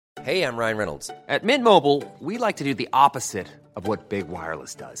Hey, I'm Ryan Reynolds. At Mint Mobile, we like to do the opposite of what Big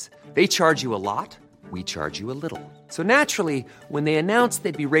Wireless does. They charge you a lot, we charge you a little. So naturally, when they announced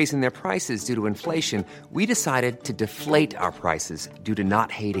they'd be raising their prices due to inflation, we decided to deflate our prices due to not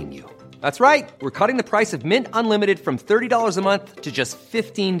hating you. That's right. We're cutting the price of Mint Unlimited from $30 a month to just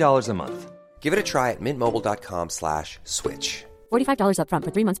 $15 a month. Give it a try at mintmobile.com/switch. $45 up front for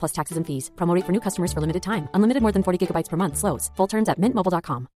 3 months plus taxes and fees. Promo rate for new customers for limited time. Unlimited more than 40 gigabytes per month. Slows full terms at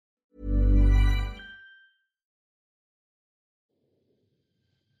mintmobile.com.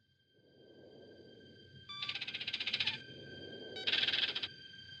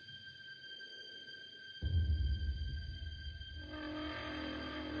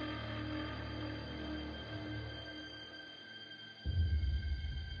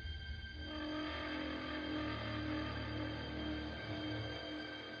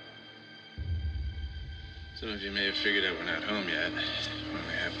 Some of you may have figured out we're not home yet. We're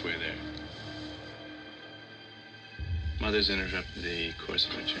only halfway there. Mother's interrupted the course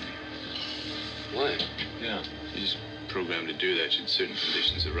of our journey. What? Yeah, she's programmed to do that should certain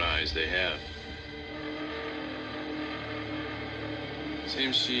conditions arise. They have.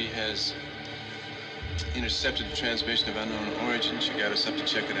 Seems she has intercepted the transmission of unknown origin. She got us up to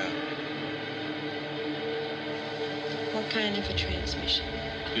check it out. What kind of a transmission?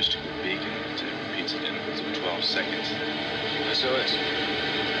 Acoustical beacon that repeats at intervals of 12 seconds. SOS.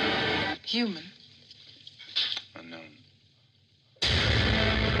 Human. Unknown.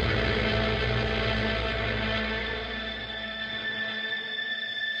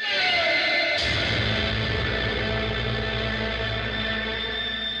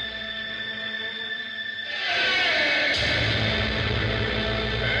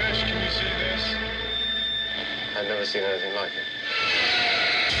 Ash, can you see this? I've never seen anything like it.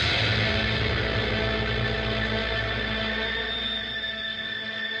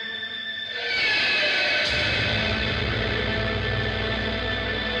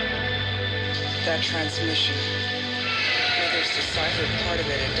 That transmission. Whether it's the ciphered part of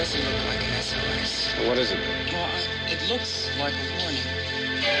it, it doesn't look like an SOS. What is it? Well, it looks like a warning.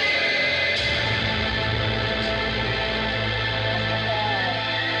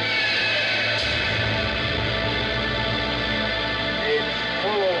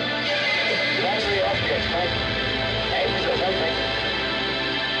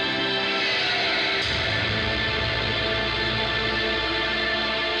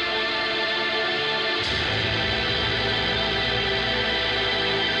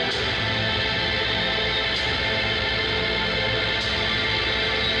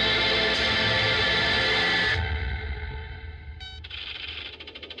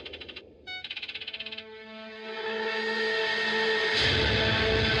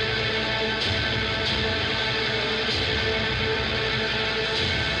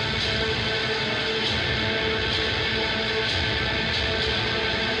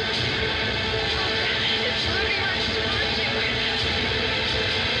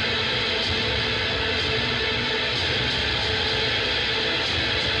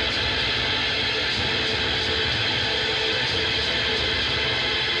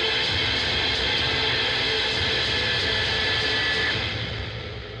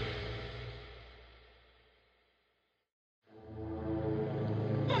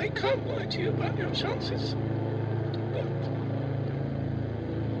 I can't lie to you about your chances. But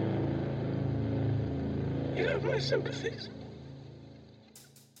you have my sympathies.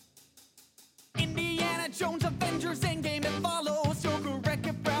 Indiana Jones, Avengers, Endgame, it follows. Joker,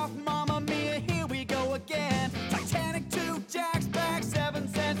 Wreck-It Ralph, Mamma Mia, here we go again. Titanic 2, Jack's back,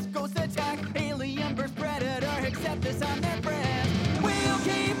 7 Cents, Ghost Attack, Alien vs. Predator, accept this on their friends. We'll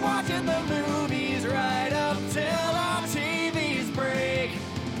keep watching the movies right up till our TVs break.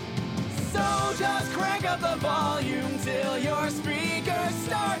 So just crank up the volume till your speakers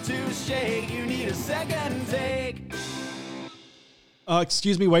start to shake. You need a second take.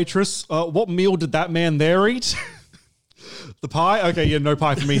 Excuse me, waitress. What meal did that man there eat? The pie? Okay, yeah, no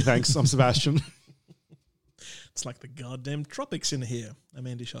pie for me, thanks. I'm Sebastian. It's like the goddamn tropics in here. I'm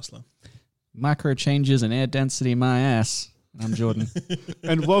Andy Schossler. Micro changes in air density, my ass. I'm Jordan.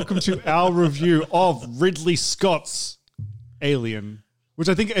 And welcome to our review of Ridley Scott's Alien, which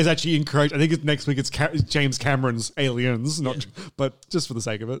I think is actually incorrect. I think next week it's James Cameron's Aliens, but just for the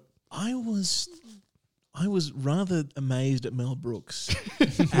sake of it. I was rather amazed at Mel Brooks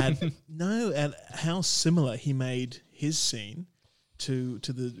at how similar he made his scene to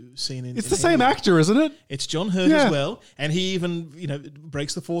the scene in. It's the same actor, isn't it? It's John Hurt as well, and he even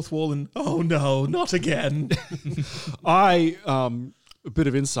breaks the fourth wall and oh no, not again. A bit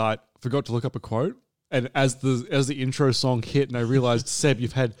of insight. Forgot to look up a quote. And as the intro song hit, and I realized, Seb,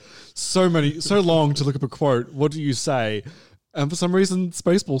 you've had so long to look up a quote. What do you say? And for some reason,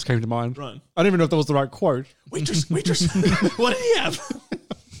 Spaceballs came to mind. Right. I don't even know if that was the right quote. Waitress. What did he have?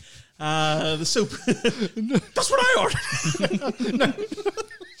 The soup. That's what I ordered.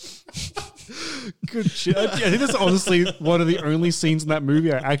 Good shit. I think that's honestly one of the only scenes in that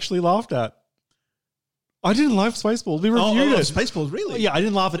movie I actually laughed at. I didn't laugh at Spaceballs. We reviewed it. Spaceballs, really? Yeah, I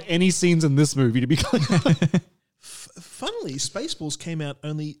didn't laugh at any scenes in this movie, to be clear. Funnily, Spaceballs came out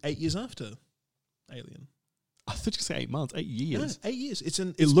only 8 years after Alien. I thought you could say 8 months, 8 years. No, 8 years.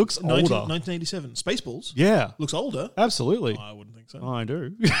 It looks older. 1987. Spaceballs. Yeah. Looks older. Absolutely. I wouldn't think so. Oh, I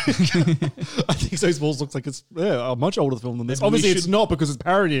do. I think Spaceballs looks like it's a much older film than this. Maybe Obviously, it's not because it's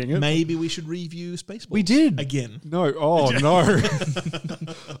parodying it. Maybe we should review Spaceballs. We did. Again. No. Oh, no.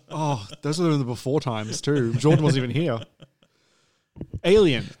 Oh, those are the before times, too. Jordan wasn't even here.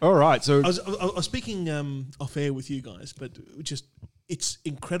 Alien. All right. So I was speaking off air with you guys, but it's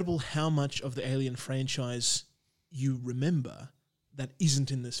incredible how much of the Alien franchise you remember that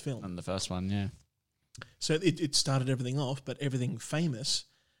isn't in this film. And the first one, yeah. So it started everything off, but everything famous,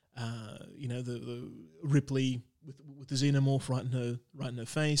 the Ripley with the xenomorph right in her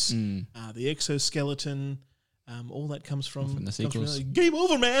face, the exoskeleton, all that comes from the sequels. Game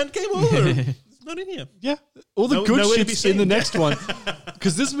over, man! Game over. It's not in here. Yeah, all the good shit's in the next one,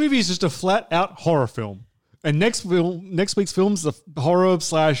 because this movie is just a flat out horror film. And next week's film's the horror /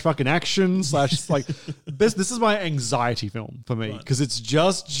 fucking action / like this is my anxiety film for me because it's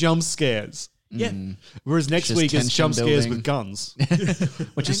just jump scares. Yeah. Whereas next week is jump scares with guns,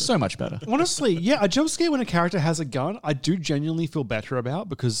 which is so much better. Honestly, yeah, a jump scare when a character has a gun, I do genuinely feel better about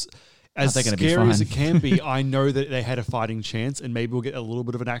because as scary as it can be, I know that they had a fighting chance and maybe we'll get a little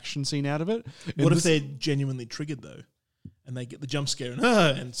bit of an action scene out of it. What if they're genuinely triggered though? And they get the jump scare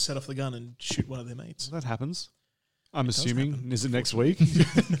and set off the gun and shoot one of their mates. That happens. I'm assuming. Is it next week?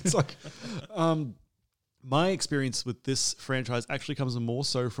 It's like, my experience with this franchise actually comes more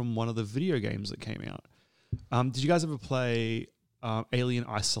so from one of the video games that came out. Did you guys ever play Alien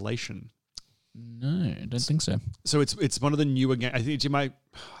Isolation? No, I don't think so. So it's one of the newer games. I think it might,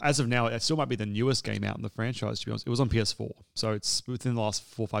 as of now, it still might be the newest game out in the franchise. To be honest, it was on PS4, so it's within the last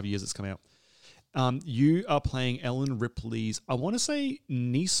 4 or 5 years it's come out. You are playing Ellen Ripley's, I want to say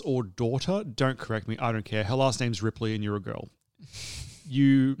niece or daughter. Don't correct me. I don't care. Her last name's Ripley and you're a girl.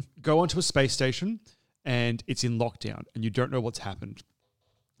 You go onto a space station and it's in lockdown and you don't know what's happened.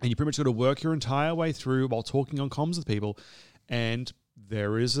 And you pretty much got to work your entire way through while talking on comms with people. And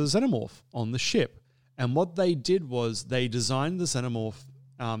there is a xenomorph on the ship. And what they did was they designed the xenomorph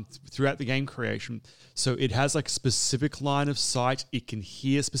throughout the game creation. So it has like a specific line of sight. It can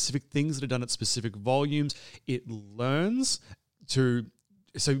hear specific things that are done at specific volumes. It learns to...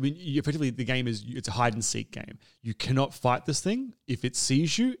 So effectively the game it's a hide and seek game. You cannot fight this thing. If it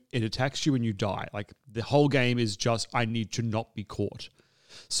sees you, it attacks you and you die. Like the whole game is just, I need to not be caught.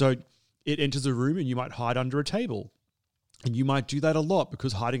 So it enters a room and you might hide under a table. And you might do that a lot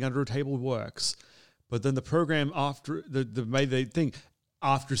because hiding under a table works. But then the program after the thing...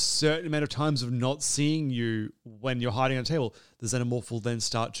 After a certain amount of times of not seeing you when you're hiding on a table, the xenomorph will then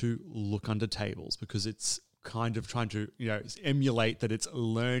start to look under tables because it's kind of trying to, emulate that it's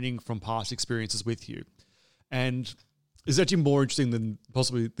learning from past experiences with you. And it's actually more interesting than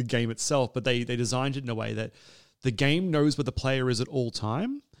possibly the game itself, but they designed it in a way that the game knows where the player is at all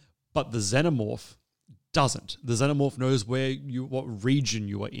time, but the xenomorph doesn't. The xenomorph knows what region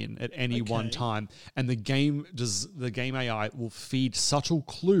you are in at any one time, and the game AI will feed subtle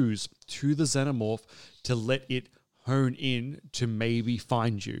clues to the xenomorph to let it hone in to maybe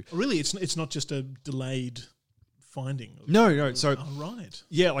find you. Really, it's not just a delayed finding. No. So right,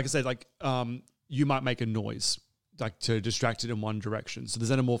 yeah, like I said, you might make a noise. Like to distract it in one direction. So the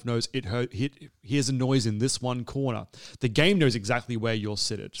xenomorph knows it hears a noise in this one corner. The game knows exactly where you're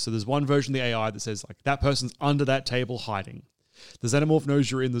seated. So there's one version of the AI that says like that person's under that table hiding. The xenomorph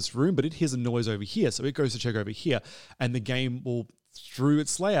knows you're in this room, but it hears a noise over here. So it goes to check over here. And the game will, through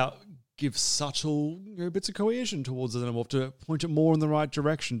its layout, give subtle bits of coercion towards the xenomorph to point it more in the right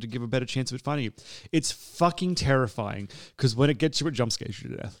direction to give a better chance of it finding you. It's fucking terrifying because when it gets you, it jump scares you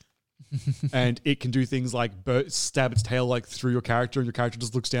to death. And it can do things like stab its tail like through your character, and your character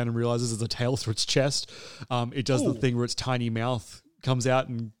just looks down and realizes there's a tail through its chest. It does the thing where its tiny mouth comes out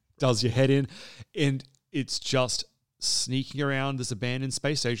and does your head in, and it's just sneaking around this abandoned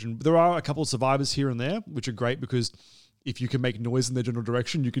space station. There are a couple of survivors here and there, which are great because if you can make noise in their general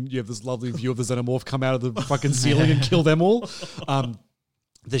direction, you have this lovely view of the xenomorph come out of the fucking ceiling and kill them all.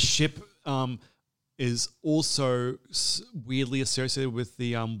 The ship is also weirdly associated with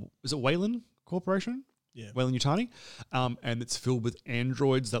the is it Weyland Corporation. Yeah. Weyland-Yutani, and it's filled with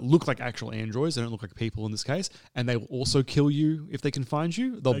androids that look like actual androids. They don't look like people in this case, and they will also kill you if they can find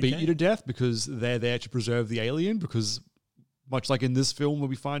you. They'll beat you to death because they're there to preserve the alien, because much like in this film where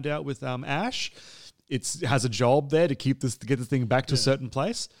we find out with Ash, it has a job there to get this thing back to a certain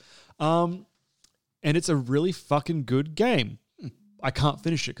place. And it's a really fucking good game. I can't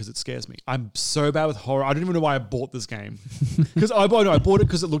finish it because it scares me. I'm so bad with horror. I don't even know why I bought this game. Because I bought it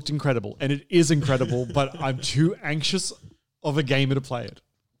because it looked incredible. And it is incredible, but I'm too anxious of a gamer to play it.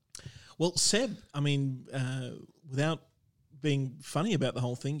 Well, Seb, I mean, without being funny about the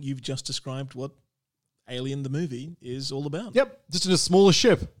whole thing, you've just described what Alien the movie is all about. Yep, just in a smaller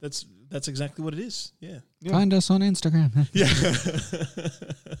ship. That's exactly what it is. Yeah. Find us on Instagram. Yeah.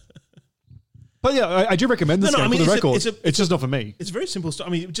 But yeah, I do recommend this game for the record. It's just not for me. It's a very simple story.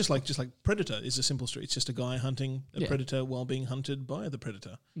 I mean, just like Predator is a simple story. It's just a guy hunting a predator while being hunted by the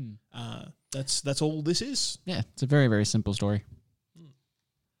predator. That's all this is. Yeah, it's a very, very simple story.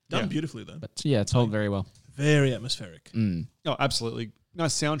 Done beautifully, though. But yeah, told very well. Very atmospheric. Oh, absolutely.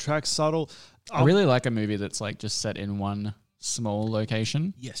 Nice soundtrack, subtle. I really like a movie that's like just set in one small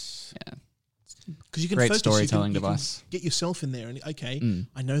location. Yes. Yeah. Because you can great focus, storytelling you can device. get yourself in there, and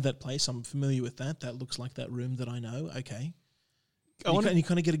I know that place. I'm familiar with that. That looks like that room that I know. Okay, and you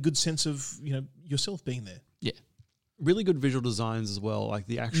kind of get a good sense of yourself being there. Yeah, really good visual designs as well. Like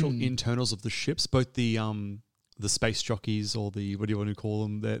the actual internals of the ships, both the space jockeys or the what do you want to call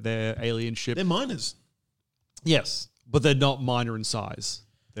them? Their alien ship. They're miners. Yes, but they're not minor in size.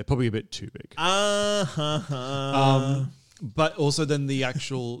 They're probably a bit too big. But also then the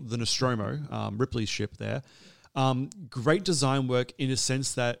Nostromo, Ripley's ship there. Great design work in a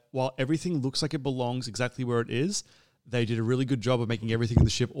sense that while everything looks like it belongs exactly where it is, they did a really good job of making everything in the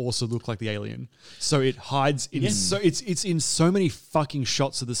ship also look like the alien. So it hides in it's in so many fucking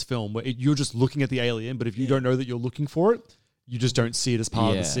shots of this film where you're just looking at the alien, but if you don't know that you're looking for it, you just don't see it as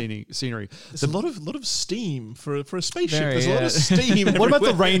part of the scenery. There's a lot of steam for a spaceship. Very, There's a lot of steam. What about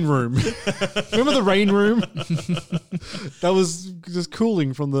the rain room? Remember the rain room? That was just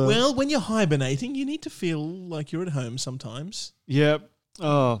cooling from the... Well, when you're hibernating, you need to feel like you're at home sometimes. Yeah.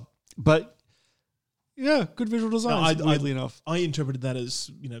 But yeah, good visual design, weirdly enough. I interpreted that as,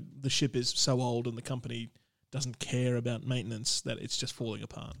 the ship is so old and the company doesn't care about maintenance that it's just falling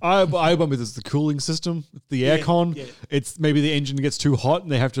apart. I went with the cooling system, the aircon. Yeah. It's maybe the engine gets too hot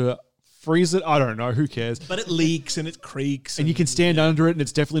and they have to freeze it. I don't know. Who cares? But it leaks and it creaks. And you can stand under it and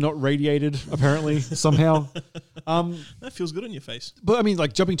it's definitely not radiated, apparently, somehow. That feels good on your face. But I mean,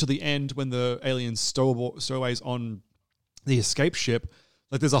 like jumping to the end when the aliens stowaways on the escape ship,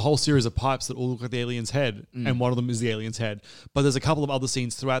 like there's a whole series of pipes that all look like the alien's head, and one of them is the alien's head. But there's a couple of other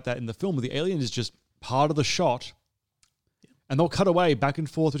scenes throughout that in the film where the alien is just part of the shot, and they'll cut away back and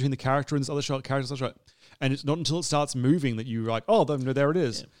forth between the character and this other shot, and it's not until it starts moving that you're like, oh, there it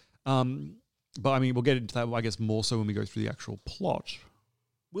is. Yeah. But I mean, we'll get into that, I guess, more so when we go through the actual plot.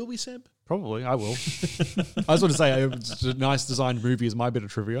 Will we, Seb? Probably, I will. I just want to say, it's a nice designed movie is my bit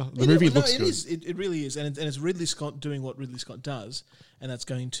of trivia. The movie looks good. It really is, and it's Ridley Scott doing what Ridley Scott does, and that's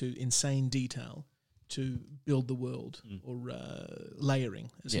going to insane detail to build the world, or layering,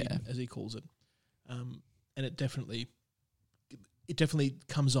 as he calls it. And it definitely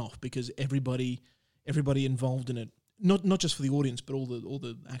comes off because everybody involved in it, not just for the audience, but all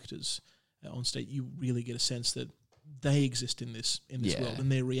the actors on stage, you really get a sense that they exist in this world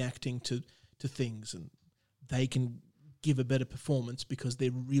and they're reacting to things, and they can give a better performance because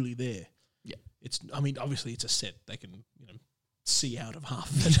they're really there. Yeah, obviously it's a set; they can see out of half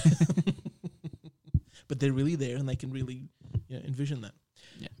of it, but they're really there and they can really envision that.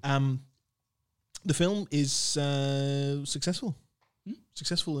 Yeah. The film is successful.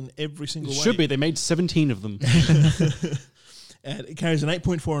 Successful in every single way. Should be. They made 17 of them. It carries an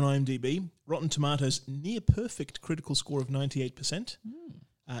 8.4 on IMDb. Rotten Tomatoes near perfect critical score of 98%.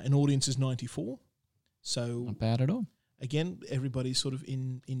 An audience is 94. So not bad at all. Again, everybody's sort of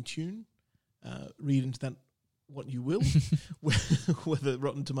in tune. Read into that what you will. Whether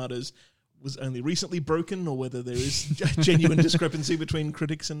Rotten Tomatoes was only recently broken or whether there is genuine discrepancy between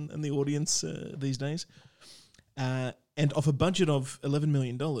critics and the audience these days. And off a budget of $11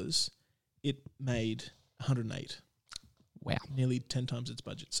 million, it made 108. Wow. Nearly 10 times its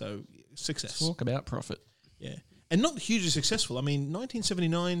budget. So success. Talk about profit. Yeah. And not hugely successful. I mean,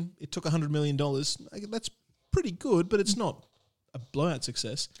 1979, it took $100 million. That's pretty good, but it's not a blowout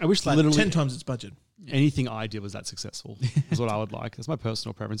success. I wish like literally 10 times its budget. Anything I did was that successful, is what I would like. That's my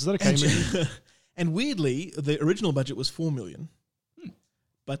personal preference. Is that okay? And weirdly, the original budget was $4 million.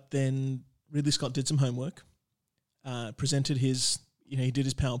 But then Ridley Scott did some homework, presented his, he did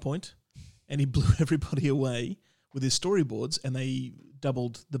his PowerPoint, and he blew everybody away with his storyboards, and they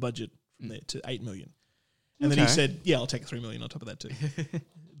doubled the budget from there to $8 million. And then he said, "Yeah, I'll take $3 million on top of that too."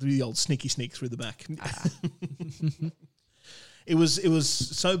 The old sneak through the back. It was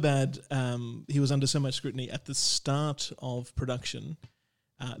so bad. He was under so much scrutiny at the start of production.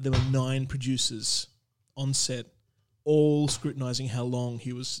 There were 9 producers on set, all scrutinizing how long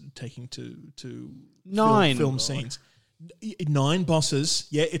he was taking to film scenes. 9 bosses.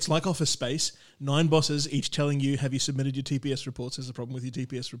 Yeah, it's like Office Space. 9 bosses, each telling you, "Have you submitted your TPS reports? There's a problem with your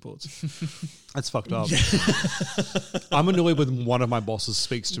TPS reports." That's fucked up. I'm annoyed when one of my bosses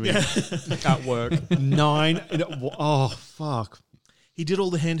speaks to me at work. 9. Oh, fuck. He did all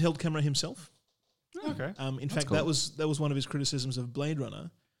the handheld camera himself. Okay. In fact, that was one of his criticisms of Blade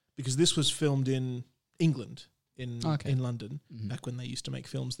Runner, because this was filmed in England, in London, back when they used to make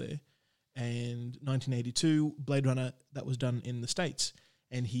films there. And 1982, Blade Runner, that was done in the States.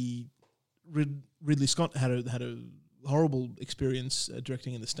 And Ridley Scott had a horrible experience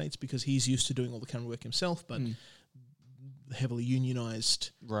directing in the States, because he's used to doing all the camera work himself, but the heavily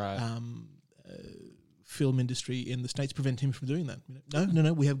unionized film industry in the States prevent him from doing that.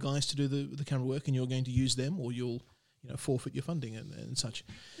 No, we have guys to do the camera work, and you're going to use them, or you'll forfeit your funding and such.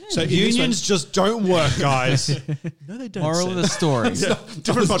 So unions just don't work, guys. No, they don't. Moral of the story.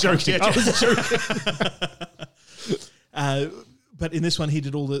 Different joking. But in this one, he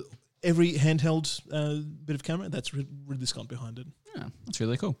did every handheld bit of camera. That's Ridley Scott behind it. Yeah, that's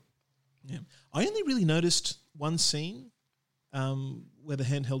really cool. Yeah, I only really noticed one scene where the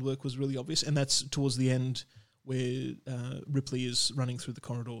handheld work was really obvious, and that's towards the end where Ripley is running through the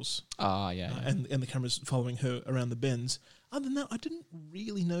corridors. And the camera's following her around the bends. Other than that, I didn't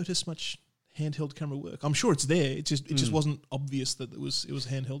really notice much handheld camera work. I'm sure it's there. It just wasn't obvious that it was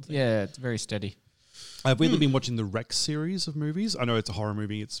a handheld thing. Yeah, it's very steady. I've really been watching the Rex series of movies. I know it's a horror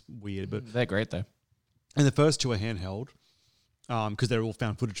movie. It's weird, but they're great though. And the first 2 are handheld because they're all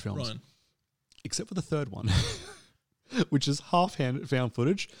found footage films, Right. Except for the third one. Which is half found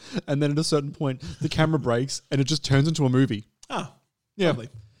footage, and then at a certain point, the camera breaks, and it just turns into a movie. Ah, yeah, lovely.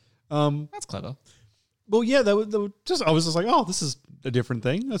 That's clever. Well, yeah, they were just. I was just like, oh, this is a different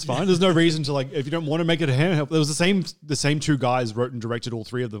thing. That's fine. There's no reason to if you don't want to make it a handheld. There was the same 2 guys wrote and directed all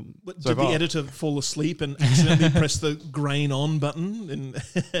 3 of them. But did the editor fall asleep and accidentally press the grain on button? And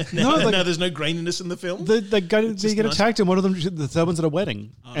now there's no graininess in the film. They get attacked, and one of them, the third one's at a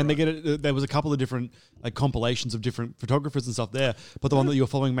wedding, and they get. There was a couple of different compilations of different photographers and stuff there, but the one that you're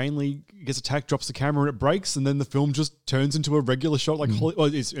following mainly gets attacked, drops the camera, and it breaks, and then the film just turns into a regular shot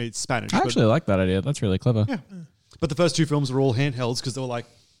it's Spanish. I actually like that idea. That's really clever. Yeah. But the first 2 films were all handhelds because they were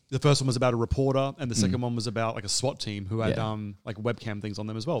the first one was about a reporter, and the second one was about a SWAT team who had webcam things on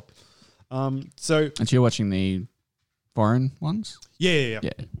them as well. And so you're watching the foreign ones? Yeah.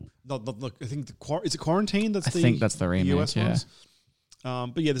 Not, I think is it Quarantine? I think that's the remake. US ones.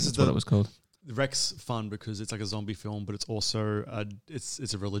 But yeah, this is what it was called. The Rex fun because it's like a zombie film, but it's also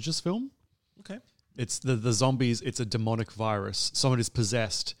it's a religious film. Okay. It's the zombies. It's a demonic virus. Someone is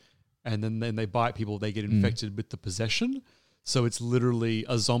possessed, and then they bite people. They get infected with the possession. So it's literally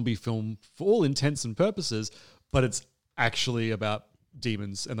a zombie film for all intents and purposes, but it's actually about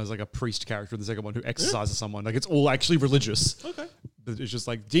demons. And there's a priest character in the second one who exorcises someone. It's all actually religious. Okay. But it's just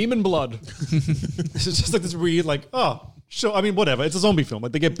demon blood. It's just this weird sure. I mean, whatever. It's a zombie film.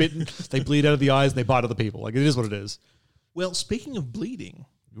 They get bitten, they bleed out of the eyes, and they bite other people. It is what it is. Well, speaking of bleeding.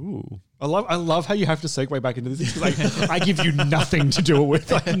 Ooh. I love how you have to segue back into this because I give you nothing to do it with.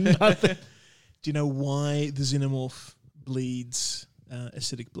 Nothing. Do you know why the xenomorph bleeds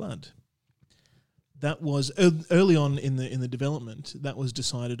acidic blood? That was early on in the development. That was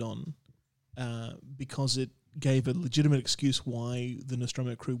decided on because it gave a legitimate excuse why the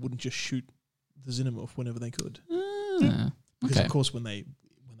Nostromo crew wouldn't just shoot the xenomorph whenever they could. Because of course, when they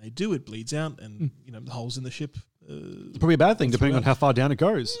do, it bleeds out, and the holes in the ship. It's probably a bad thing, depending on how far down it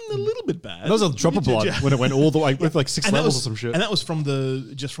goes. A little bit bad. That was a drop of blood when it went all the way with 6 levels or some shit. And that was from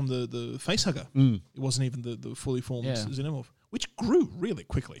the facehugger. It wasn't even the fully formed xenomorph, which grew really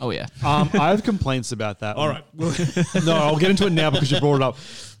quickly. Oh yeah. I have complaints about that. All right. No, I'll get into it now because you brought it up.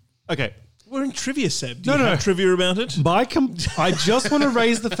 Okay. We're in trivia, Seb. Do you have trivia about it? I just want to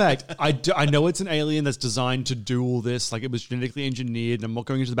raise the fact. I know it's an alien that's designed to do all this. It was genetically engineered, and I'm not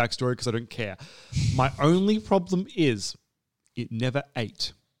going into the backstory because I don't care. My only problem is it never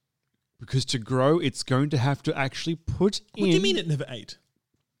ate. Because to grow, it's going to have to actually put in... What do you mean it never ate?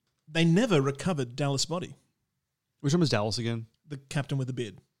 They never recovered Dallas' body. Which one was Dallas again? The captain with the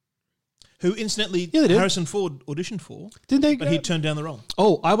beard. Who, incidentally, Harrison Ford auditioned for. Didn't they? But he turned down the role.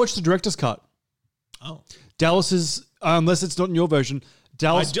 Oh, I watched the director's cut. Oh. Dallas is, unless it's not in your version,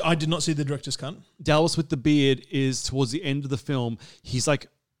 Dallas, I did not see the director's cut. Dallas with the beard is towards the end of the film. He's like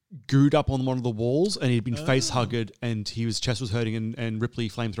gooed up on one of the walls, and he'd been face hugged, and his chest was hurting, and Ripley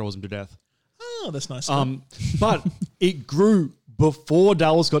flamethrowers him to death. Oh, that's nice. But it grew before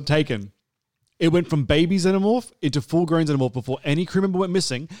Dallas got taken. It went from baby xenomorph into full-grown xenomorph before any crew member went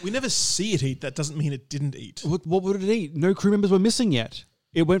missing. We never see it eat. That doesn't mean it didn't eat. What would it eat? No crew members were missing yet.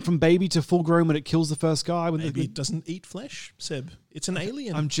 It went from baby to full-grown when it kills the first guy. Maybe it doesn't eat flesh, Seb. It's an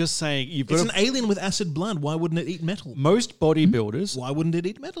alien. I'm just saying. It's an alien with acid blood. Why wouldn't it eat metal? Most bodybuilders... Why wouldn't it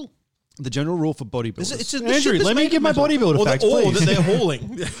eat metal? The general rule for bodybuilders... the Andrew, ship is let me made give of my metal. bodybuilder facts, Or please. that they're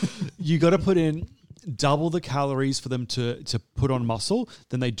hauling. You got to put in double the calories for them to put on muscle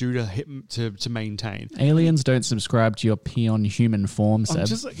than they do to maintain. Aliens don't subscribe to your peon human form, Seb.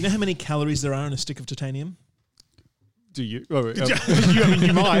 You know how many calories there are in a stick of titanium? Do you? Oh,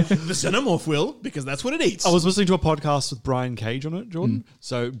 you might. The xenomorph will, because that's what it eats. I was listening to a podcast with Brian Cage on it, Jordan.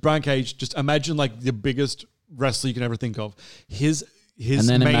 So Brian Cage, just imagine like the biggest wrestler you can ever think of. His and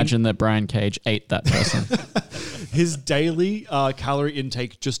then imagine that Brian Cage ate that person. His daily calorie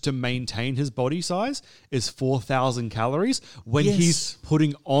intake just to maintain his body size is 4,000 calories. When he's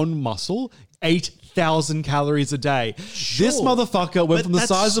putting on muscle, 8,000 calories a day. Sure. This motherfucker went from the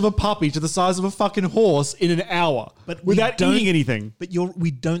size of a puppy to the size of a fucking horse in an hour, without eating anything. But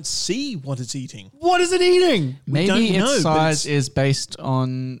we don't see what it's eating. What is it eating? Maybe its size is based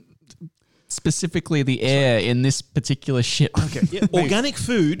on specifically the air in this particular ship. Okay. Yeah, organic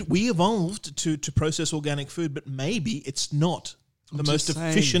food, we evolved to process organic food, but maybe it's not the most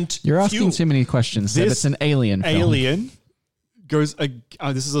efficient You're asking fuel. too many questions, Seb. It's an alien film. Alien goes...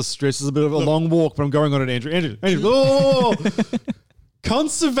 this is a stress. This is a bit of a long walk, but I'm going on it, Andrew. Andrew.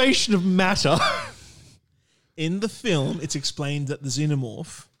 Conservation of matter. In the film, it's explained that the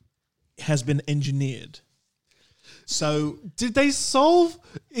xenomorph has been engineered. So... Did they solve...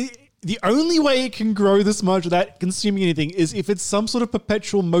 The only way it can grow this much without consuming anything is if it's some sort of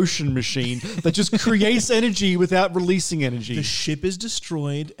perpetual motion machine that just creates energy without releasing energy. The ship is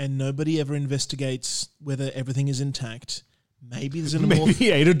destroyed and nobody ever investigates whether everything is intact. Maybe the xenomorph... Maybe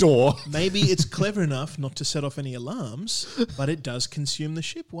he ate a door. Maybe it's clever enough not to set off any alarms, but it does consume the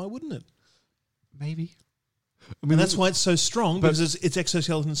ship. Why wouldn't it? Maybe. I mean, that's why it's so strong, because its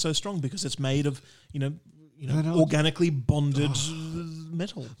exoskeleton is so strong, because it's made of, organically bonded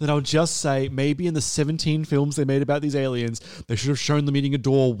metal. Then I'll just say, maybe in the 17 films they made about these aliens, they should have shown them eating a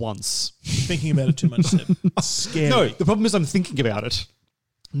door once. You're thinking about it too much, Seb. It's scary. No, the problem is I'm thinking about it.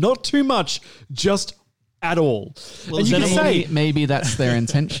 Not too much, just at all. Well, and you can say... maybe that's their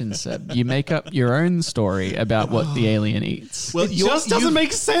intention, Seb. You make up your own story about what the alien eats. Well, it just doesn't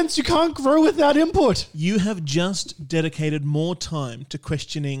make sense. You can't grow without input. You have just dedicated more time to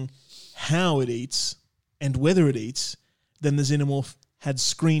questioning how it eats and whether it eats than the xenomorph had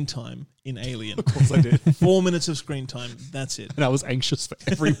screen time in Alien. Of course I did. 4 minutes of screen time. That's it. And I was anxious for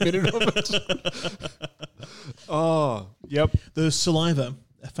every minute of it. Oh, yep. The saliva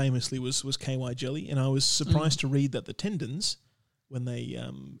famously was KY jelly, and I was surprised to read that the tendons, when they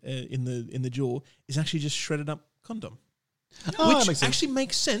in the jaw, is actually just shredded up condom. Which actually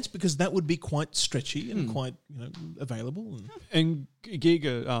makes sense, because that would be quite stretchy and quite available. And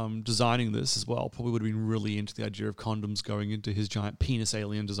Giga designing this as well probably would have been really into the idea of condoms going into his giant penis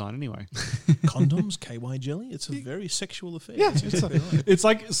alien design anyway. Condoms, KY jelly, it's a very sexual affair. Yeah, it's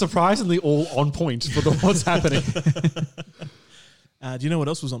like surprisingly all on point for what's happening. Do you know what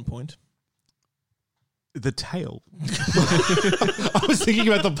else was on point? The tail. I was thinking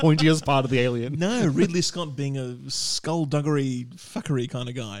about the pointiest part of the alien. No, Ridley Scott being a skullduggery, fuckery kind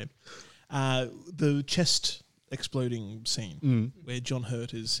of guy. The chest exploding scene where John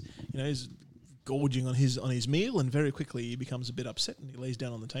Hurt is gorging on his meal, and very quickly he becomes a bit upset and he lays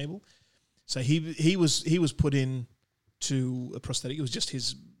down on the table. So he was put in to a prosthetic. It was just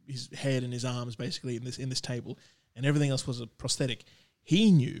his head and his arms basically in this table, and everything else was a prosthetic.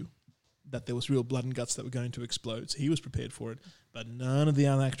 He knew that there was real blood and guts that were going to explode, so he was prepared for it, but none of the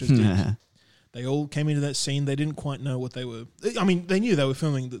other actors did. They all came into that scene, they didn't quite know what they were... I mean, they knew they were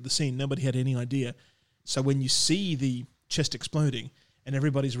filming the scene, nobody had any idea. So when you see the chest exploding, and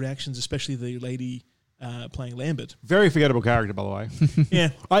everybody's reactions, especially the lady playing Lambert... Very forgettable character, by the way.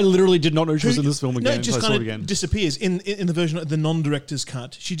 Yeah. I literally did not know she was in this film again. No, it just kind of disappears. In the version of the non-director's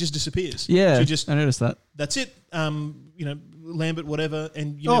cut, she just disappears. Yeah, she just, I noticed that. That's it. Lambert, whatever,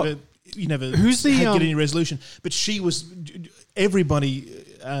 and you never who's the get any resolution. But she was everybody's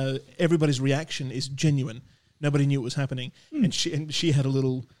reaction is genuine. Nobody knew what was happening, and she had a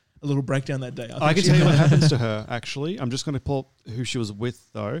little breakdown that day. I can tell you what happens to her. Actually, I'm just going to pull up who she was with,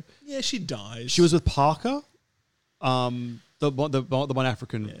 though. Yeah, she dies. She was with Parker. the one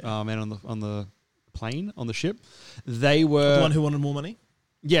African man on the plane on the ship. They were The one who wanted more money?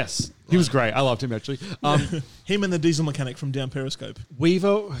 Yes, he was great. I loved him actually. Him and the diesel mechanic from Down Periscope.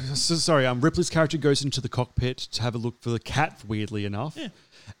 Ripley's character goes into the cockpit to have a look for the cat. Weirdly enough, Yeah.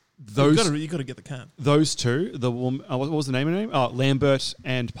 those You got to get the cat. those two, the woman, what was the name? Lambert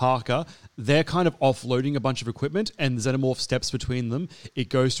and Parker. They're kind of offloading a bunch of equipment, and the Xenomorph steps between them. It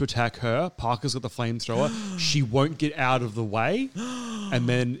goes to attack her. Parker's got the flamethrower. She won't get out of the way, and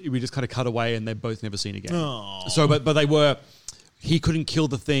then we just kind of cut away, and they're both never seen again. Aw. So, but they were. He couldn't kill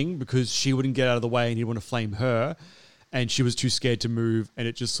the thing because she wouldn't get out of the way, and he'd want to flame her. And she was too scared to move, and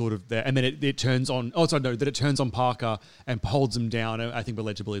it just sort of there. And then it turns on. Oh, sorry, no, that it turns on Parker and holds him down. And I think we're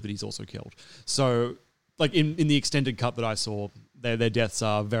led to believe that he's also killed. So, like in the extended cut that I saw, their deaths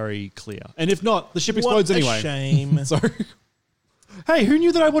are very clear. And if not, the ship explodes anyway. What a shame. So, hey, who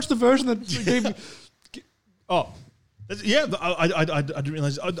knew that I watched the version that gave me? Oh, Yeah, but I didn't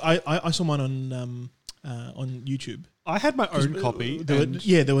realize. I saw mine on YouTube. I had my own copy.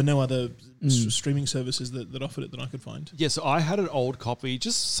 There were no other streaming services that offered it that I could find. Yeah, so I had an old copy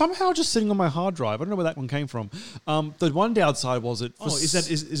just sitting on my hard drive. I don't know where that one came from. The one downside was it. Is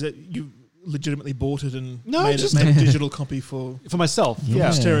that you legitimately bought it and No, made just- a digital copy for myself? Yeah,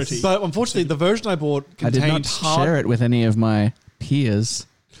 posterity? But unfortunately, the version I bought I did contained not share it with any of my peers.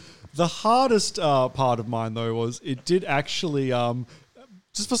 The hardest part of mine though was it did actually.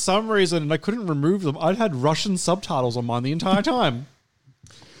 Just for some reason, and I couldn't remove them. I'd had Russian subtitles on mine the entire time.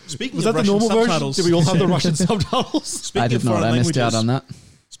 Speaking Was of that the Russian normal version? subtitles, Did we all have the Russian subtitles? Speaking I did of not. foreign I missed out languages- on that.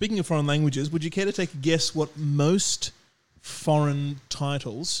 Speaking of foreign languages, would you care to take a guess what most foreign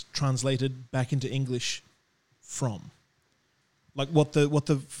titles translated back into English from? Like what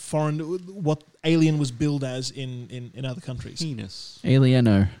Alien was billed as in other countries? Penis.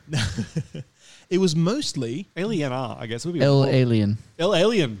 Alieno. It was mostly Alienar, I guess. Would be El Alien. El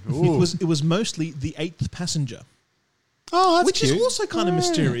Alien. it was mostly the eighth passenger. Oh, that's Which cute. is also kind of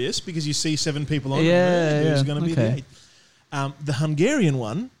mysterious because you see 7 people on it. Yeah, Who's yeah, going to be the okay. eighth? The Hungarian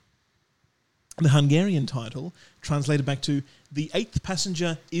one, the Hungarian title, translated back to "The eighth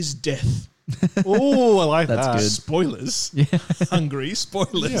passenger is death." Oh, I like That's that. good. Spoilers. Hungry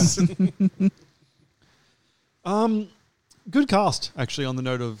spoilers. Good cast, actually, on the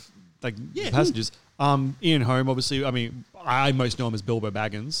note of like passengers. Ian Holm, obviously. I mean, I most know him as Bilbo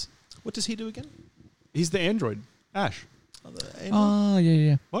Baggins. What does he do again? He's the android, Ash. Oh,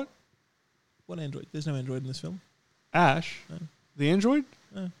 yeah. What? What android? There's no android in this film. Ash? No. The android?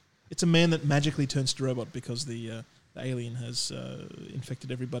 No. It's a man that magically turns to robot because the alien has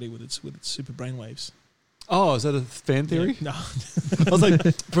infected everybody with its super brainwaves. Oh, is that a fan theory? Yeah. No. I was like,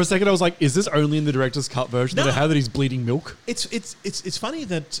 for a second, I was like, is this only in the director's cut version No. that I have that he's bleeding milk? It's funny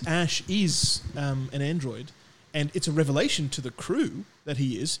that Ash is an android, and it's a revelation to the crew that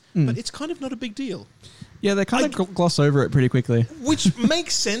he is, but it's kind of not a big deal. Yeah, they kind of gloss over it pretty quickly. Which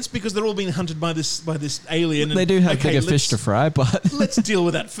makes sense because they're all being hunted by this alien. They and, do have okay, bigger fish to fry, but let's deal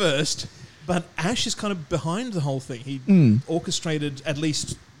with that first. But Ash is kind of behind the whole thing. He orchestrated, at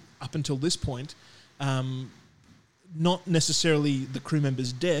least up until this point, not necessarily the crew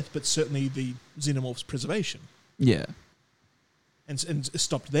member's death, but certainly the xenomorph's preservation, yeah. and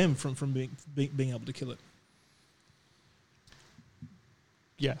stopped them from being able to kill it.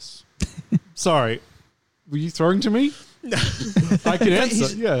 Yes. Sorry. Were you throwing to me? No. I can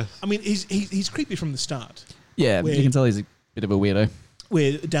answer. Yeah. I mean, he's creepy from the start. Yeah, Where- you can tell he's a bit of a weirdo.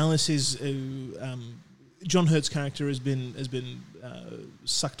 Where Dallas is, John Hurt's character has been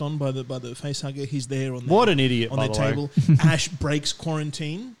sucked on by the facehugger. He's there on What an idiot, on by their the way. table. Ash breaks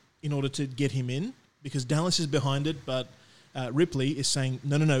quarantine in order to get him in because Dallas is behind it, but Ripley is saying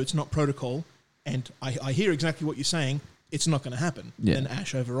no, it's not protocol. And I hear exactly what you're saying. It's not going to happen. Yeah. Then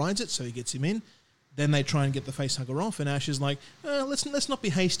Ash overrides it, so he gets him in. Then they try and get the facehugger off, and Ash is like, let's not be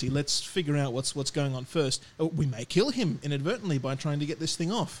hasty. Let's figure out what's going on first. We may kill him inadvertently by trying to get this thing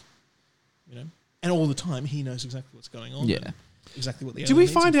off. You know, and all the time he knows exactly what's going on. Yeah. and exactly what the. Do we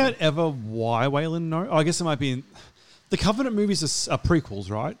alien needs find him out ever why Wayland knows? Oh, I guess it might be in the Covenant movies are prequels,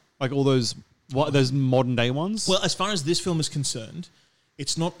 right? Like all those modern day ones. for. Well, as far as this film is concerned,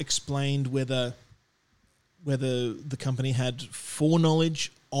 it's not explained whether the company had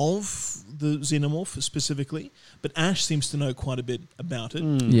foreknowledge of the xenomorph specifically, but Ash seems to know quite a bit about it.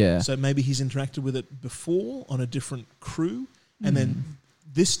 Yeah. So maybe he's interacted with it before on a different crew, and then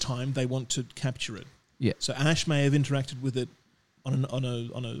this time they want to capture it. Yeah. So Ash may have interacted with it on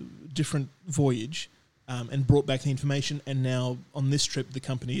a different voyage, and brought back the information. And now on this trip, the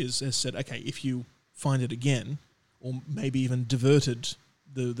company has said, okay, if you find it again, or maybe even diverted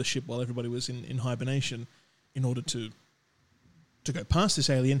the ship while everybody was in hibernation, in order to to go past this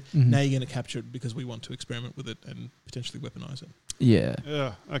alien. Now you're going to capture it because we want to experiment with it and potentially weaponize it. Yeah.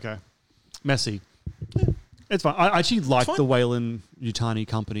 Yeah. Okay. Messy. It's fine. I actually like the Weyland Yutani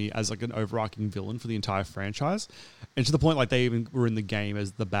company as like an overarching villain for the entire franchise, and to the point like they even were in the game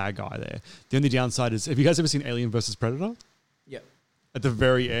as the bad guy there. The only downside is, have you guys ever seen Alien vs Predator? Yep. At the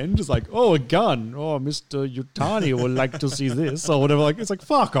very end, it's like, oh, a gun. Oh, Mr. Yutani would like to see this or whatever. Like, it's like,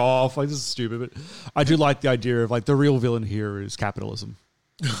 fuck off. Like, this is stupid. But I do like the idea of like the real villain here is capitalism.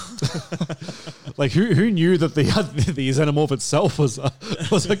 Like, who knew that the xenomorph itself was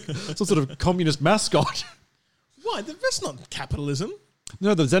like some sort of communist mascot? Why? That's not capitalism.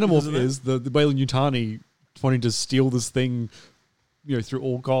 No, the xenomorph is the Weyland Yutani wanting to steal this thing, through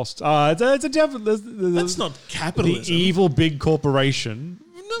all costs. It's a definite. That's not capitalism. The evil big corporation.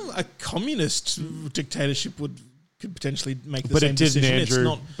 No, a communist dictatorship could potentially make the but same it didn't, decision. Andrew. It's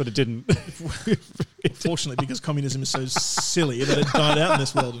not. But it didn't. Fortunately, because communism is so silly that it died out in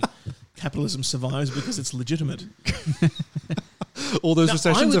this world. And capitalism survives because it's legitimate. All those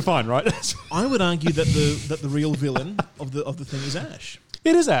recessions are fine, right? I would argue that the real villain of the thing is Ash.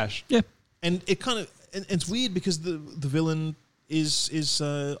 It is Ash. Yeah, and it kind of and it's weird because the villain is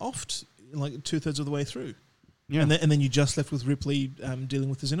oft like 2/3 of the way through. Yeah, and then you're just left with Ripley dealing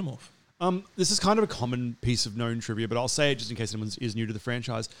with the xenomorph. This is kind of a common piece of known trivia, but I'll say it just in case anyone is new to the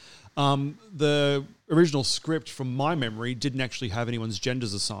franchise. The original script, from my memory, didn't actually have anyone's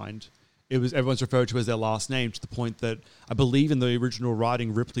genders assigned. It was everyone's referred to as their last name, to the point that I believe in the original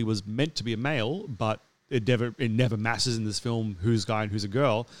writing, Ripley was meant to be a male, but it never masses in this film who's a guy and who's a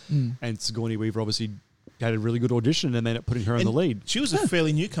girl. And Sigourney Weaver obviously had a really good audition, and they ended up putting her in the lead. She was a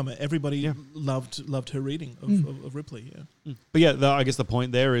fairly newcomer. Everybody loved her reading of Ripley. Yeah, but yeah, I guess the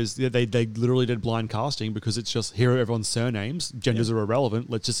point there is they literally did blind casting because it's just here are everyone's surnames, genders are irrelevant.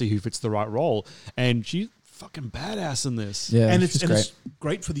 Let's just see who fits the right role, and she's fucking badass in this. Yeah, and it's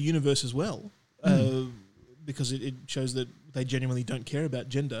great for the universe as well, because it shows that they genuinely don't care about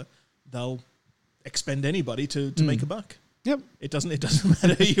gender. They'll expend anybody to make a buck. Yep. It doesn't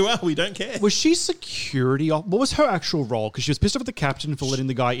matter who you are. We don't care. Was she security? What was her actual role? Because she was pissed off at the captain for letting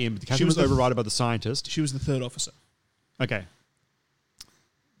the guy in, but the captain was overridden by the scientist. She was the third officer. Okay.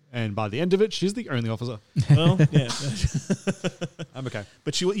 And by the end of it, she's the only officer. Well, yeah. I'm okay.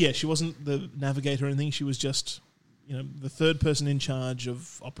 But she wasn't the navigator or anything. She was just, the third person in charge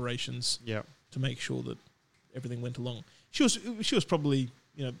of operations. Yeah. To make sure that everything went along. She was probably,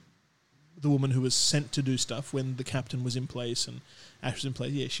 the woman who was sent to do stuff when the captain was in place and Ash was in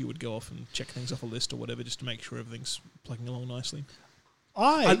place. Yeah, she would go off and check things off a list or whatever just to make sure everything's plugging along nicely.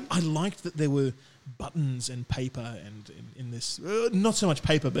 I liked that there were buttons and paper and in this, not so much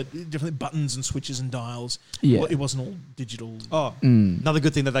paper, but definitely buttons and switches and dials. Yeah. It wasn't all digital. Oh, another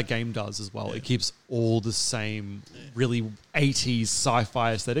good thing that game does as well. Yeah. It keeps all the same really 80s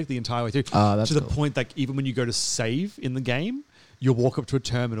sci-fi aesthetic the entire way through. That's to the point that even when you go to save in the game, you'll walk up to a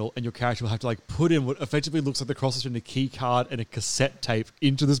terminal and your character will have to put in what effectively looks like the crosses between a key card and a cassette tape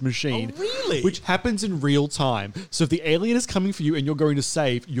into this machine. Oh, really? Which happens in real time. So if the alien is coming for you and you're going to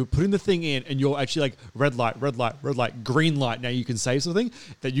save, you're putting the thing in and you're actually red light, red light, red light, green light. Now you can save something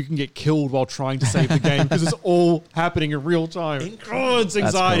that you can get killed while trying to save the game because it's all happening in real time. Incredible. Oh, it's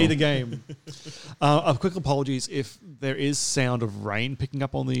anxiety, the game. Quick apologies if there is sound of rain picking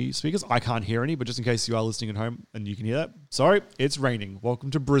up on the speakers. I can't hear any, but just in case you are listening at home and you can hear that, sorry, it's raining.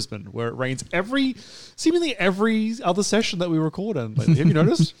 Welcome to Brisbane, where it rains seemingly every other session that we record in. Have you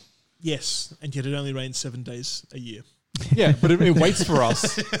noticed? Yes, and yet it only rains 7 days a year. Yeah, but it waits for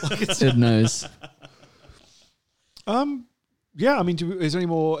us. It knows. Yeah, I mean, is there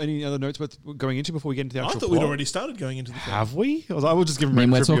any other notes worth going into before we get into the actual I thought plot? we'd already started going into the film. Have we? I will just give them. I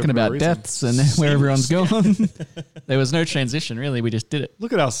mean, we're talking about deaths and where everyone's gone. There was no transition, really. We just did it.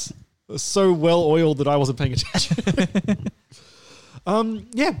 Look at us. So well oiled that I wasn't paying attention.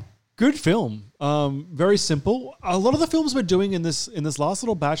 Yeah, good film. Very simple. A lot of the films we're doing in this last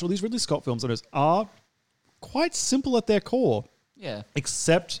little batch, all these Ridley Scott films, are quite simple at their core. Yeah.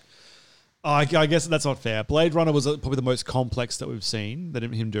 Except, I guess that's not fair. Blade Runner was probably the most complex that we've seen that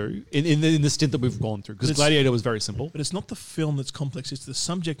him do in the stint that we've gone through. Because Gladiator was very simple. But it's not the film that's complex; it's the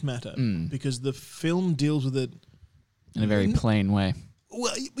subject matter. Because the film deals with it in a very plain way.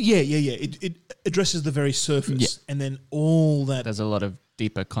 Well, yeah. It addresses the very surface, and then all that. There's a lot of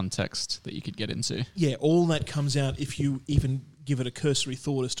deeper context that you could get into. Yeah, all that comes out if you even give it a cursory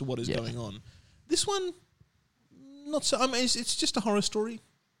thought as to what is going on. This one, not so. I mean, it's just a horror story.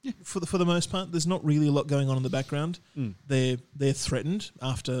 Yeah. For the most part, there's not really a lot going on in the background. They're threatened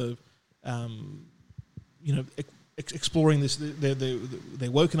after, exploring this.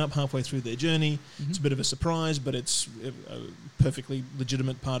 They're woken up halfway through their journey. It's a bit of a surprise, but it's a perfectly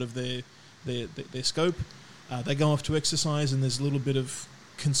legitimate part of their scope. They go off to exercise, and there's a little bit of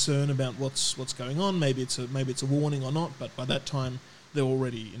concern about what's going on. Maybe it's a warning or not, but by that time they're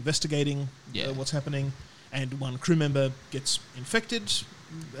already investigating what's happening, and one crew member gets infected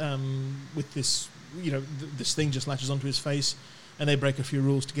with this. This thing just latches onto his face, and they break a few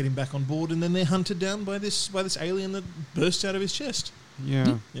rules to get him back on board, and then they're hunted down by this alien that bursts out of his chest.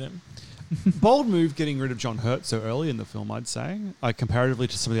 Yeah. Bold move getting rid of John Hurt so early in the film, I'd say, comparatively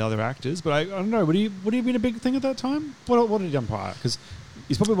to some of the other actors. But I don't know. Would he have been a big thing at that time? What had he done prior? Because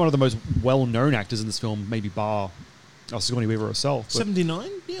he's probably one of the most well-known actors in this film, maybe bar Sigourney Weaver herself. 79?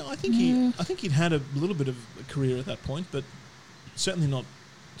 Yeah, I think he'd had a little bit of a career at that point, but certainly not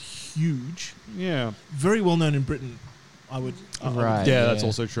huge. Yeah. Very well known in Britain, I would. Right. Yeah, that's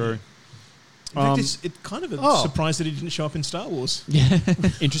also true. In fact, it's kind of a surprise that he didn't show up in Star Wars. Yeah.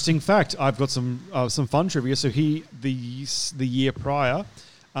 Interesting fact. I've got some fun trivia. So he, the year prior,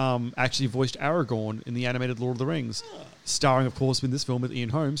 actually voiced Aragorn in the animated Lord of the Rings, starring, of course, in this film with Ian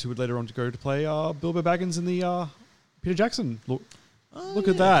Holmes, who would later on to go to play Bilbo Baggins in the Peter Jackson. Look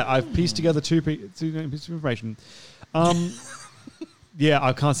at that. I've pieced together two pieces of information. Yeah,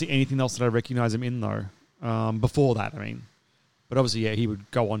 I can't see anything else that I recognise him in, though. Before that, I mean. But obviously, yeah, he would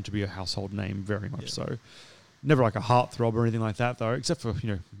go on to be a household name, very much so. Never like a heartthrob or anything like that, though, except for,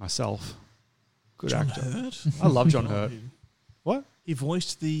 myself. Good John actor. Hurt? I love John Hurt. What? He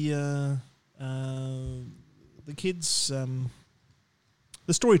voiced the kids,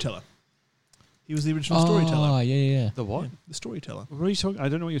 the storyteller. He was the original storyteller. Oh, yeah. The what? Yeah, the storyteller. What are you talking? I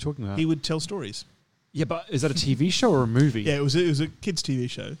don't know what you're talking about. He would tell stories. Yeah, but is that a TV show or a movie? Yeah, it was a kids' TV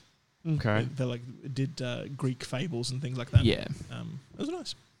show. Okay. They did Greek fables and things like that. Yeah. It was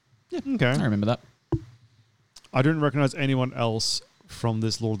nice. Yeah. Okay. I remember that. I didn't recognize anyone else from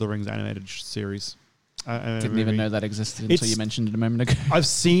this Lord of the Rings animated series. Didn't even know that existed until you mentioned it a moment ago. I've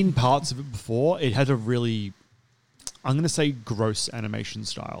seen parts of it before. It had a really, I'm going to say, gross animation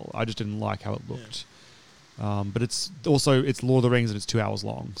style. I just didn't like how it looked. Yeah. But it's Lord of the Rings and it's 2 hours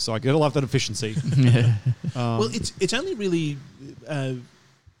long, so I gotta love that efficiency. Well, it's only really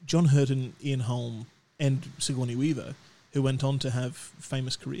John Hurt and Ian Holm and Sigourney Weaver who went on to have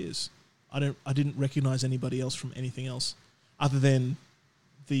famous careers. I didn't recognise anybody else from anything else other than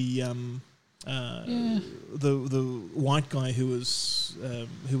the white guy who was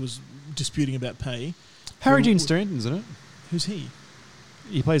disputing about pay. Harry Dean Stanton, isn't it? Who's he?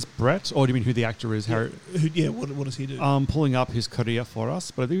 He plays Brett, or do you mean who the actor is? What does he do? Pulling up his career for us,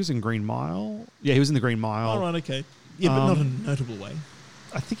 but I think he was in Green Mile. Yeah, he was in the Green Mile. Oh, right, okay. Yeah, but not in a notable way.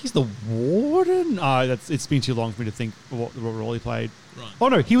 I think he's the warden. It's been too long for me to think what role he played. Right. Oh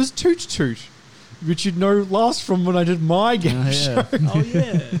no, he was Toot Toot, which you'd know last from when I did my game show. Oh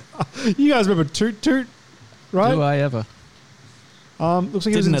yeah. You guys remember Toot Toot, right? Do I ever? Looks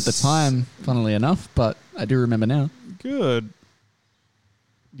like didn't at the time, funnily enough, but I do remember now. Good.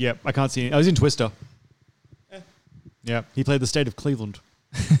 Yep, I can't see any. I was in Twister. Yeah, he played the state of Cleveland.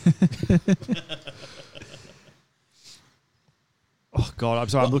 Oh God, I'm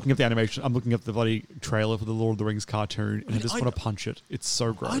sorry. I'm looking at the animation. I'm looking at the bloody trailer for the Lord of the Rings cartoon, and I just want to punch it. It's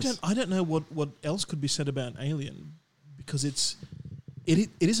so gross. I don't know what else could be said about Alien, because it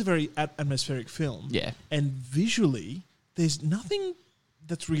is a very atmospheric film. Yeah, and visually, there's nothing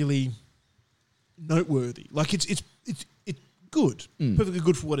that's really noteworthy. Like it's good, perfectly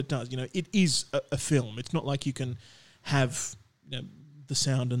good for what it does. It is a film. It's not like you can have the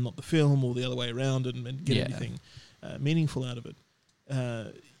sound and not the film, or the other way around, and get anything meaningful out of it.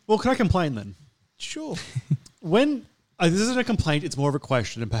 Well, can I complain then? Sure. When this isn't a complaint, it's more of a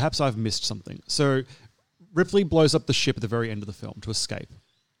question, and perhaps I've missed something. So Ripley blows up the ship at the very end of the film to escape.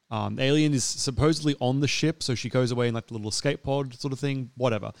 Alien is supposedly on the ship, so she goes away in like the little escape pod sort of thing,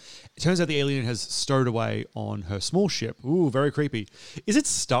 whatever. It turns out the alien has stowed away on her small ship. Ooh, very creepy. Is it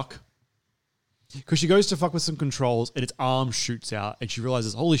stuck? Because she goes to fuck with some controls and its arm shoots out and she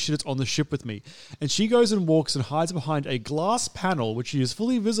realizes, holy shit, it's on the ship with me. And she goes and walks and hides behind a glass panel, which is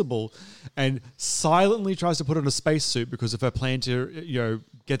fully visible, and silently tries to put on a spacesuit because of her plan to,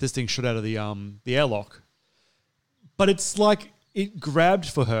 get this thing shot out of the airlock. But it's like it grabbed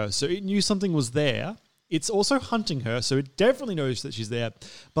for her, so it knew something was there. It's also hunting her, so it definitely knows that she's there.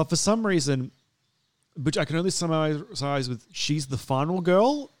 But for some reason, which I can only summarize with, she's the final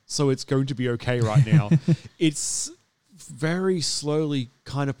girl, so it's going to be okay right now. It's very slowly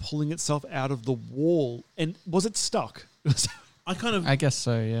kind of pulling itself out of the wall. And was it stuck? I guess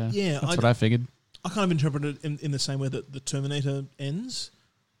so, yeah. Yeah. That's what I figured. I kind of interpret it in the same way that the Terminator ends,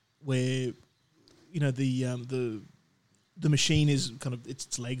 where the machine is kind of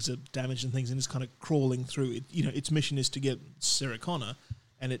its legs are damaged and things, and it's kind of crawling through. It, its mission is to get Sarah Connor,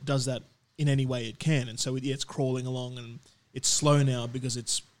 and it does that in any way it can. And so it's crawling along, and it's slow now because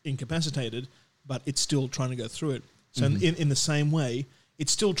it's incapacitated, but it's still trying to go through it. So in the same way,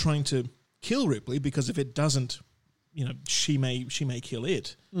 it's still trying to kill Ripley, because if it doesn't, she may kill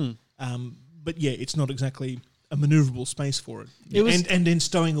it. But yeah, it's not exactly a maneuverable space for it. And in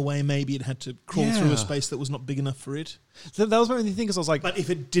stowing away, maybe it had to crawl through a space that was not big enough for it. So that was my only thing, because I was like... But if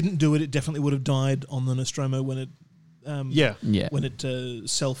it didn't do it, it definitely would have died on the Nostromo when it... when it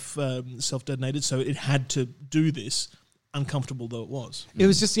self-detonated. So it had to do this, uncomfortable though it was. It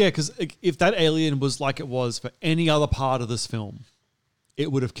was just, because if that alien was like it was for any other part of this film,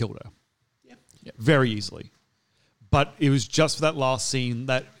 it would have killed her. Yeah. Very easily. But it was just for that last scene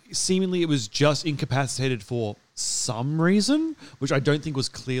that seemingly it was just incapacitated for some reason, which I don't think was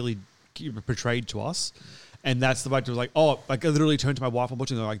clearly portrayed to us. And that's the fact it was like, I literally turned to my wife and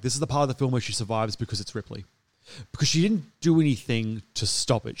watching it, like, this is the part of the film where she survives because it's Ripley. Because she didn't do anything to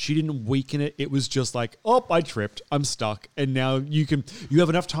stop it. She didn't weaken it. It was just like, I tripped. I'm stuck. And now you have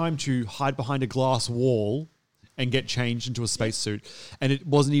enough time to hide behind a glass wall and get changed into a spacesuit. And it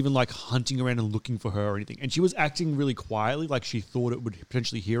wasn't even like hunting around and looking for her or anything. And she was acting really quietly, like she thought it would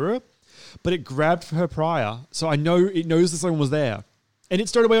potentially hear her. But it grabbed for her prior. So I know it knows that someone was there. And it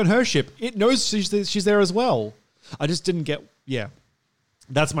stowed away on her ship. It knows she's there as well. I just didn't get... Yeah.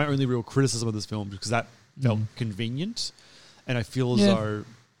 That's my only real criticism of this film, because that felt convenient. And I feel as though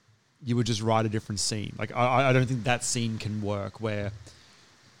you would just write a different scene. Like, I don't think that scene can work where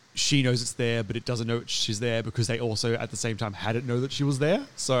she knows it's there, but it doesn't know she's there, because they also, at the same time, had it know that she was there.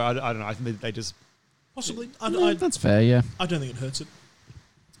 So I don't know. I think they just... Possibly. That's fair, yeah. I don't think it hurts it.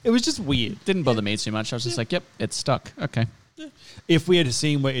 It was just weird. Didn't bother me too much. I was just like, yep, it's stuck. Okay. Yeah. If we had a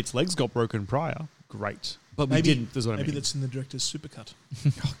scene where its legs got broken prior, great. But we didn't. That's what I mean. Maybe that's in the director's supercut.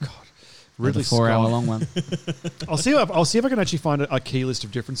 Oh, God. Ridley Scott. 4-hour long one. I'll see if I can actually find a key list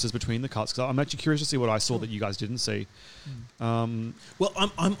of differences between the cuts, because I'm actually curious to see what I saw that you guys didn't see. Well,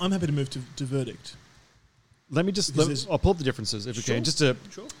 I'm happy to move to verdict. Let me just... I'll pull up the differences if we can. Just to...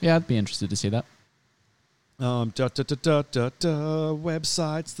 Sure. Yeah, I'd be interested to see that. Websites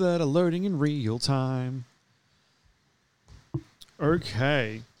that are loading in real time.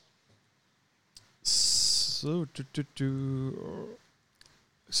 Okay. So...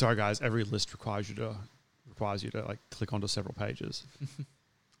 Sorry, guys. Every list requires you to like click onto several pages.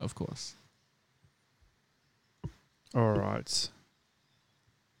 Of course. All right.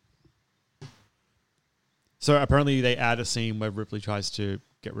 So apparently they add a scene where Ripley tries to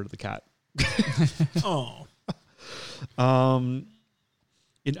get rid of the cat. Oh.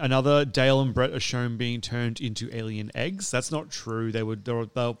 In another, Dale and Brett are shown being turned into alien eggs. That's not true. They were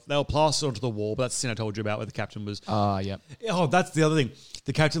plastered onto the wall, but that's the scene I told you about where the captain was. Yeah. Oh, that's the other thing.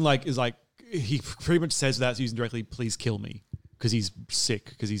 The captain he pretty much says without using directly, "Please kill me," because he's sick,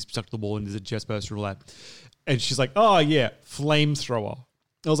 because he's stuck to the wall and there's a chest burster and all that. And she's like, "Oh yeah, flamethrower."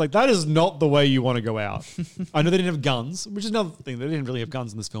 I was like, that is not the way you want to go out. I know they didn't have guns, which is another thing. They didn't really have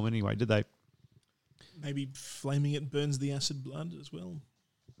guns in this film anyway, did they? Maybe flaming it burns the acid blood as well.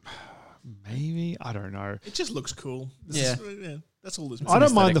 Maybe, I don't know. It just looks cool. Yeah, that's all this. I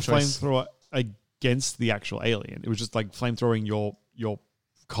don't mind the flamethrower against the actual alien. It was just like flamethrowing your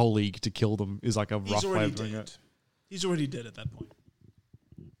colleague to kill them is like a rough way of doing it. He's already dead at that point.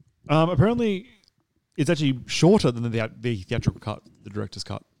 Apparently, it's actually shorter than the theatrical cut, the director's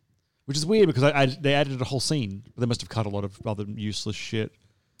cut, which is weird because they added a whole scene, but they must have cut a lot of other useless shit.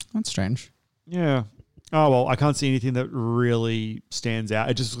 That's strange. Yeah. Oh, well, I can't see anything that really stands out.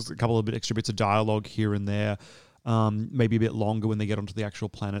 It just was a couple of extra bits of dialogue here and there. Maybe a bit longer when they get onto the actual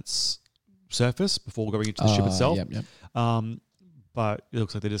planet's surface before going into the ship itself. Yep. But it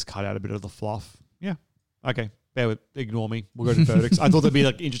looks like they just cut out a bit of the fluff. Yeah. Okay. Ignore me. We'll go to verdicts. I thought there'd be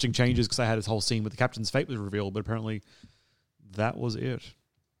like interesting changes because I had this whole scene where the captain's fate was revealed, but apparently that was it.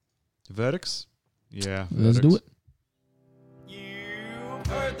 Verdicts? Yeah. Let's do it. You've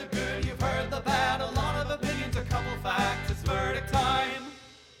heard the good, you've heard the bad, a lot of opinions, a couple facts, it's verdict time.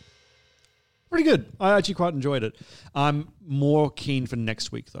 Pretty good. I actually quite enjoyed it. I'm more keen for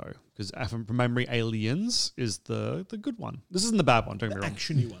next week though, because from memory, Aliens is the good one. This isn't the bad one, don't get me wrong. The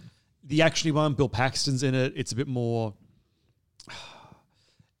actiony one. The actiony one, Bill Paxton's in it. It's a bit more...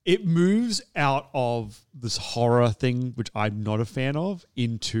 It moves out of this horror thing, which I'm not a fan of,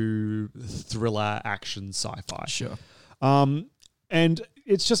 into thriller, action, sci-fi. Sure. And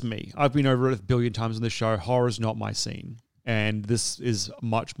it's just me. I've been over it a billion times on this show. Horror's not my scene. And this is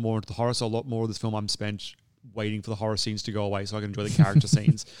much more into the horror. So a lot more of this film I'm spent waiting for the horror scenes to go away so I can enjoy the character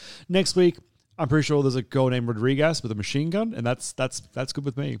scenes. Next week, I'm pretty sure there's a girl named Rodriguez with a machine gun, and that's good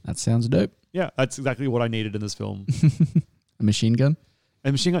with me. That sounds dope. Yeah, that's exactly what I needed in this film. A machine gun?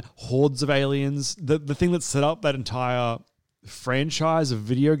 A machine gun, hordes of aliens. The thing that set up that entire franchise of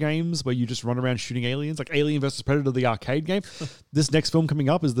video games where you just run around shooting aliens, like Alien vs. Predator, the arcade game. This next film coming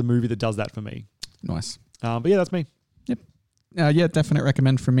up is the movie that does that for me. Nice. But yeah, that's me. Yep. Yeah, definite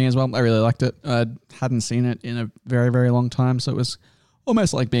recommend from me as well. I really liked it. I hadn't seen it in a very, very long time, so it was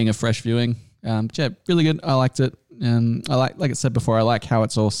almost like being a fresh viewing. Yeah, really good. I liked it. And I like I said before, I like how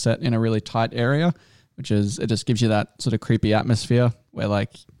it's all set in a really tight area, which is, it just gives you that sort of creepy atmosphere where like,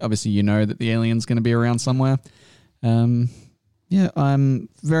 obviously you know that the alien's going to be around somewhere. Yeah, I'm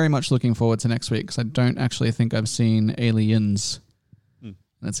very much looking forward to next week because I don't actually think I've seen Aliens. And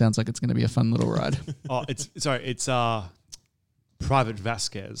it sounds like it's going to be a fun little ride. It's Private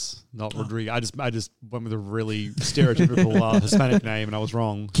Vasquez, not Rodriguez. I just went with a really stereotypical Hispanic name and I was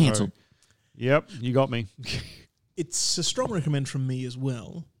wrong. Cancelled. So, yep, you got me. It's a strong recommend from me as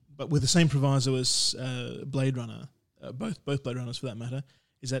well, but with the same proviso as Blade Runner, both Blade Runners for that matter,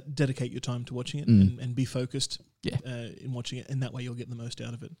 is that dedicate your time to watching it and be focused in watching it, and that way you'll get the most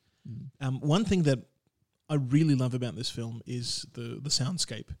out of it. One thing that I really love about this film is the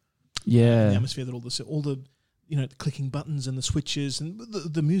soundscape. Yeah. The atmosphere that all the the clicking buttons and the switches and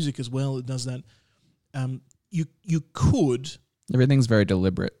the music as well, it does that. You could... Everything's very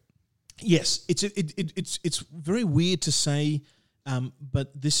deliberate. Yes, it's very weird to say,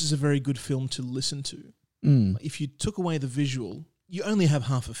 but this is a very good film to listen to. If you took away the visual, you only have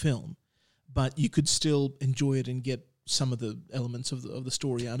half a film, but you could still enjoy it and get some of the elements of the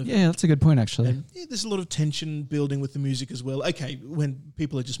story out of it. Yeah, that's a good point, actually. And there's a lot of tension building with the music as well. Okay, when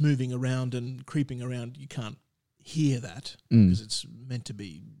people are just moving around and creeping around, you can't hear that because it's meant to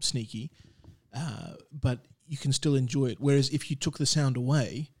be sneaky, but you can still enjoy it. Whereas if you took the sound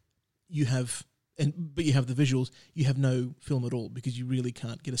away, but you have the visuals, you have no film at all because you really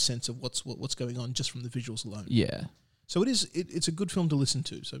can't get a sense of what's going on just from the visuals alone. Yeah. So it's a good film to listen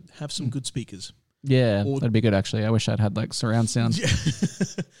to. So have some good speakers. Yeah, that'd be good actually. I wish I'd had like surround sound. Yeah.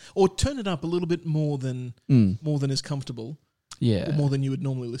 Or turn it up a little bit more than is comfortable. Yeah. Or more than you would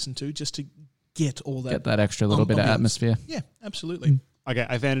normally listen to, just to get all that. Get that extra little bit of atmosphere. Yeah, absolutely. Okay,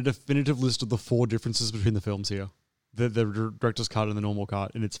 I found a definitive list of the 4 differences between the films here. The director's cut and the normal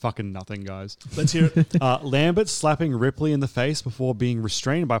cut, and it's fucking nothing, guys. Let's hear it. Lambert slapping Ripley in the face before being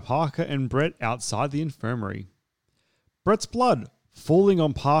restrained by Parker and Brett outside the infirmary. Brett's blood falling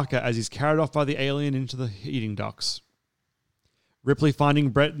on Parker as he's carried off by the alien into the heating ducts. Ripley finding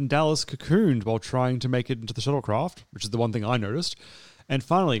Brett and Dallas cocooned while trying to make it into the shuttlecraft, which is the one thing I noticed. And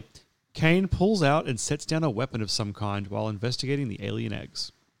finally, Kane pulls out and sets down a weapon of some kind while investigating the alien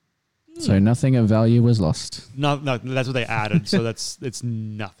eggs. So nothing of value was lost. No, that's what they added. So it's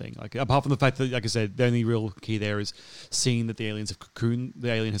nothing. Like apart from the fact that, like I said, the only real key there is seeing that the alien has cocooned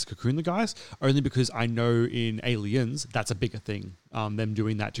the guys. Only because I know in Aliens that's a bigger thing. Them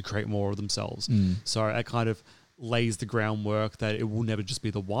doing that to create more of themselves. So that kind of lays the groundwork that it will never just be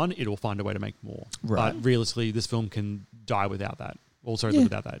the one. It will find a way to make more. Right. But realistically, this film can die without that. Also, live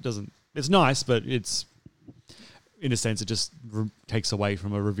without that. It doesn't. It's nice, but it's. In a sense, it just takes away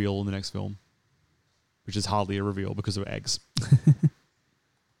from a reveal in the next film, which is hardly a reveal because of eggs.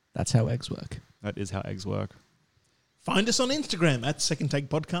 That's how eggs work. That is how eggs work. Find us on Instagram at Second Take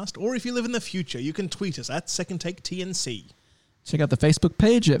Podcast, or if you live in the future, you can tweet us at Second Take TNC. Check out the Facebook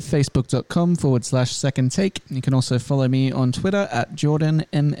page at facebook.com/Second Take. You can also follow me on Twitter at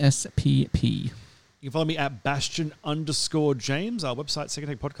JordanMSPP. You can follow me at Bastion_James, our website,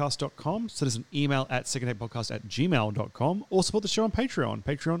 secondtakepodcast.com. Send us an email at secondtakepodcast@gmail.com, or support the show on Patreon,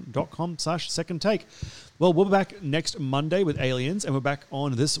 patreon.com/secondtake. Well, we'll be back next Monday with Aliens, and we're back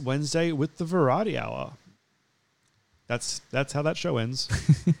on this Wednesday with the Variety Hour. That's how that show ends.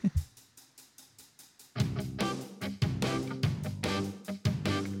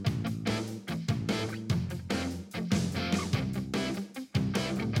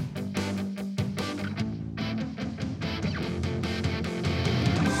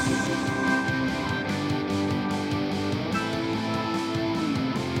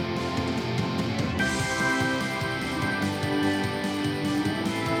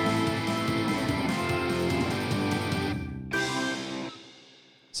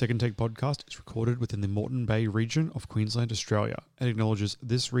 Second Take Podcast is recorded within the Moreton Bay region of Queensland, Australia, and acknowledges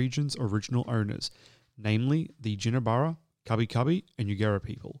this region's original owners, namely the Jinnabara, Cubby Cubby, and Yugera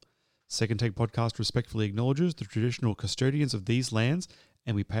people. Second Take Podcast respectfully acknowledges the traditional custodians of these lands,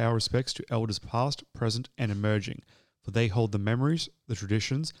 and we pay our respects to elders past, present, and emerging, for they hold the memories, the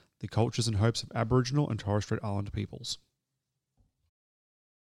traditions, the cultures and hopes of Aboriginal and Torres Strait Islander peoples.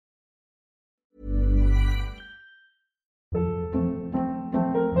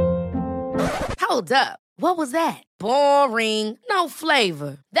 Hold up. What was that? Boring. No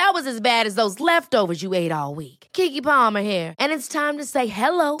flavor. That was as bad as those leftovers you ate all week. Keke Palmer here, and it's time to say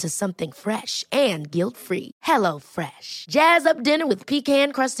hello to something fresh and guilt-free. Hello Fresh. Jazz up dinner with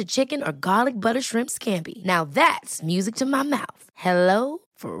pecan-crusted chicken or garlic butter shrimp scampi. Now that's music to my mouth. Hello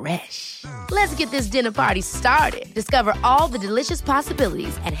Fresh. Let's get this dinner party started. Discover all the delicious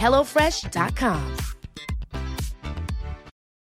possibilities at hellofresh.com.